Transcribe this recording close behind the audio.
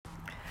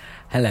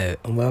Hello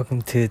and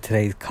welcome to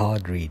today's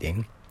card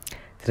reading.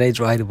 Today's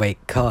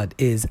Rider-Waite card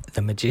is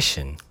the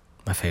Magician,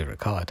 my favourite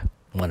card.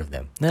 One of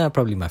them. No,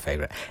 probably my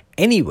favourite.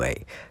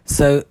 Anyway,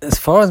 so as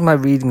far as my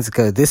readings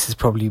go, this is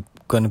probably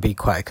going to be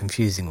quite a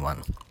confusing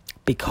one.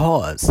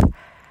 Because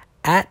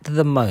at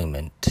the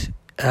moment,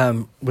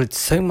 with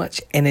so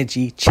much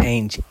energy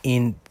change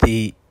in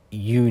the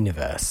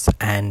universe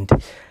and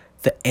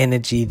the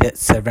energy that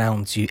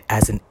surrounds you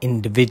as an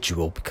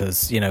individual,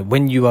 because,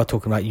 when you are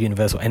talking about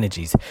universal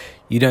energies,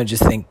 you don't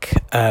just think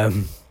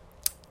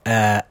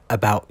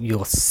about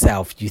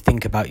yourself, you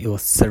think about your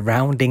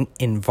surrounding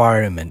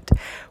environment,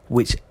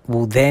 which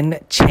will then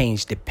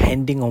change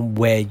depending on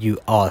where you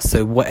are.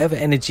 So whatever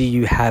energy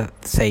you have,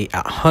 say,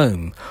 at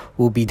home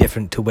will be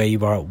different to where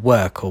you are at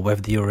work or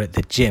whether you're at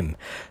the gym.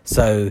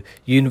 So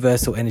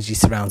universal energy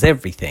surrounds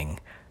everything,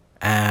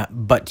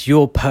 but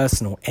your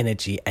personal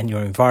energy and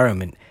your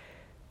environment,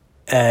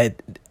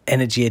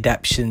 energy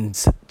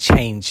adaptations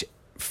change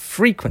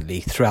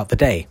frequently throughout the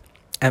day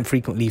and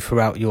frequently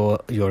throughout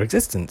your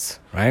existence,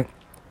 right?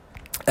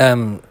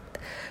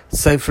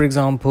 So for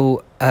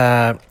example,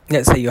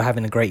 let's say you're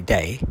having a great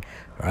day,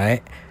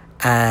 right?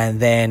 And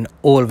then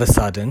all of a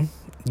sudden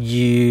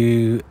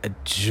you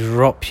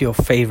drop your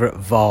favorite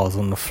vase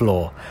on the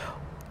floor,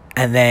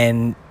 and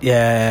then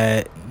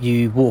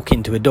you walk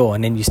into a door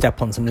and then you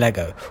step on some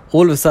Lego.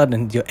 All of a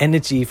sudden, your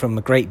energy from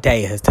a great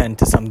day has turned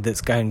to something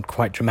that's going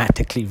quite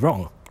dramatically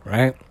wrong,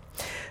 right?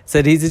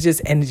 So these are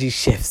just energy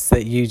shifts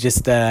that you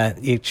just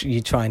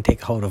you try and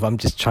take hold of. I'm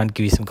just trying to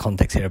give you some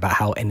context here about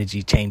how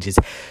energy changes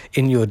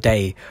in your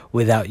day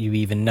without you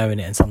even knowing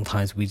it. And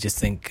sometimes we just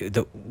think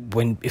that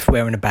if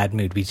we're in a bad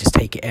mood, we just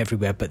take it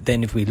everywhere. But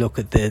then if we look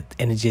at the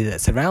energy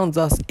that surrounds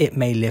us, it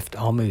may lift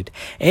our mood.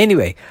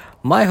 Anyway,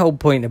 my whole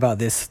point about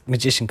this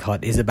Magician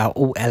card is about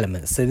all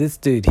elements. So this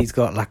dude, he's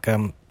got like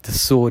the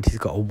sword, he's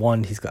got a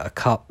wand, he's got a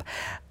cup.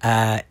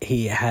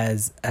 He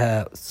has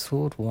a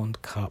sword,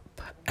 wand, cup,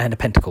 and a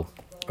pentacle,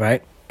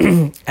 right?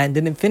 And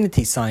an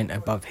infinity sign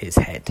above his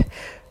head.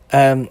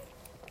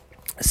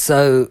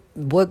 So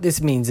what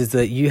this means is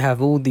that you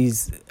have all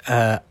these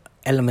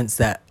elements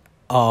that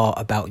are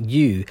about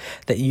you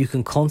that you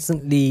can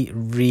constantly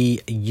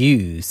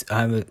reuse,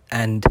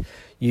 and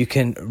you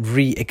can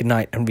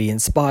reignite and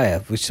re-inspire,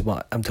 which is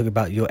what I'm talking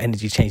about, your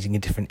energy changing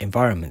in different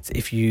environments.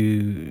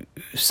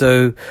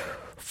 So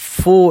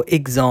for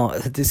example,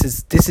 this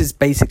is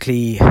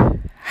basically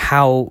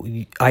how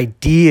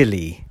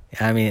ideally,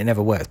 I mean, it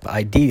never works, but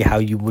ideally how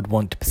you would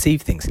want to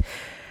perceive things.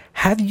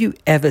 Have you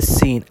ever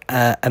seen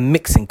a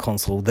mixing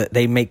console that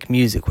they make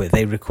music with?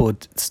 They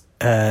record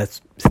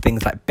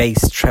things like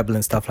bass, treble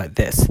and stuff like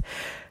this.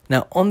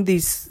 Now, on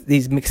these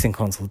mixing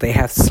consoles, they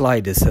have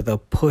sliders, so they'll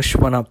push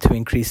one up to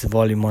increase the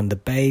volume on the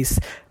bass,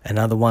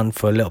 another one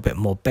for a little bit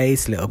more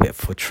bass, a little bit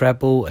for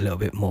treble, a little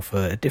bit more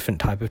for a different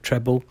type of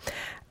treble,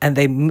 and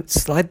they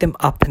slide them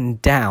up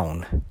and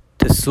down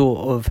to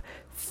sort of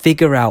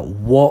figure out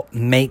what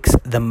makes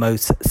the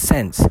most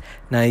sense.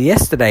 Now,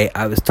 yesterday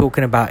I was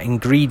talking about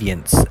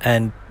ingredients,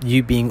 and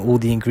you being all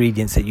the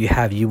ingredients that you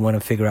have, you want to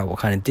figure out what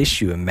kind of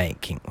dish you are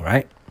making,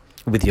 right,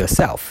 with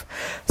yourself.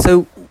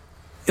 So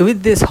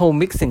with this whole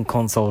mixing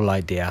console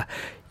idea,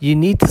 you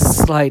need to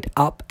slide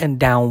up and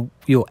down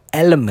your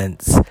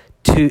elements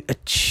to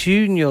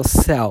attune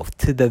yourself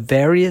to the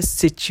various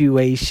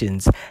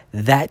situations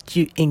that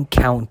you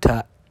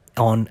encounter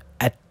on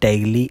a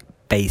daily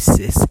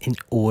basis in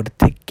order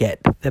to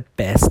get the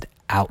best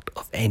out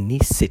of any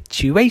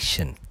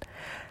situation,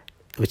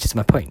 which is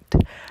my point,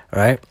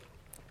 right?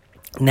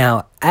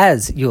 Now,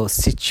 as your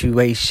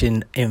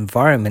situation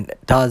environment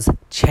does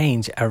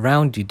change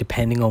around you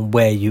depending on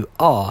where you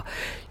are,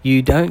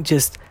 you don't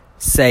just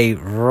say,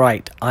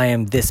 right, I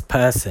am this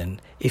person.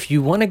 If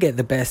you want to get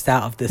the best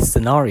out of this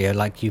scenario,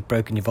 like you've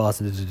broken your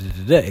vase,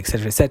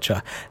 etc.,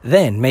 etc.,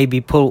 then maybe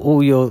pull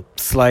all your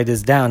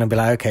sliders down and be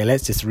like, okay,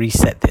 let's just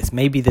reset this.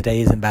 Maybe the day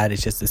isn't bad.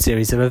 It's just a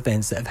series of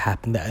events that have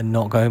happened that are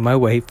not going my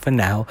way for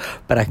now,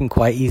 but I can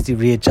quite easily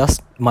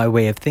readjust my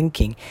way of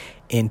thinking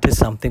into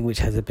something which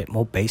has a bit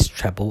more bass,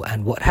 treble,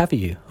 and what have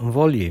you, and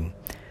volume,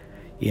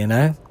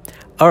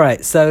 All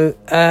right, so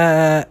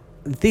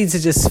these are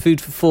just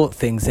food for thought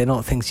things. They're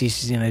not things you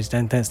should,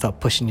 don't start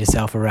pushing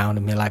yourself around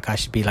and be like, I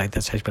should be like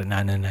this. But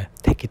no.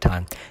 Take your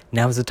time.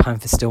 Now is the time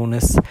for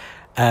stillness.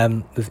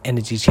 With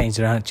energy change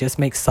around, just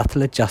make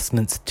subtle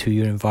adjustments to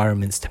your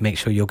environments to make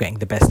sure you're getting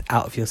the best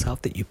out of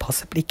yourself that you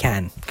possibly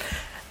can.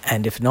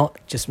 And if not,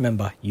 just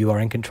remember, you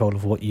are in control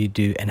of what you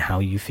do and how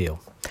you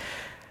feel.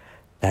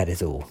 That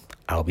is all.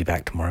 I'll be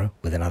back tomorrow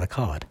with another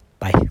card.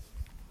 Bye.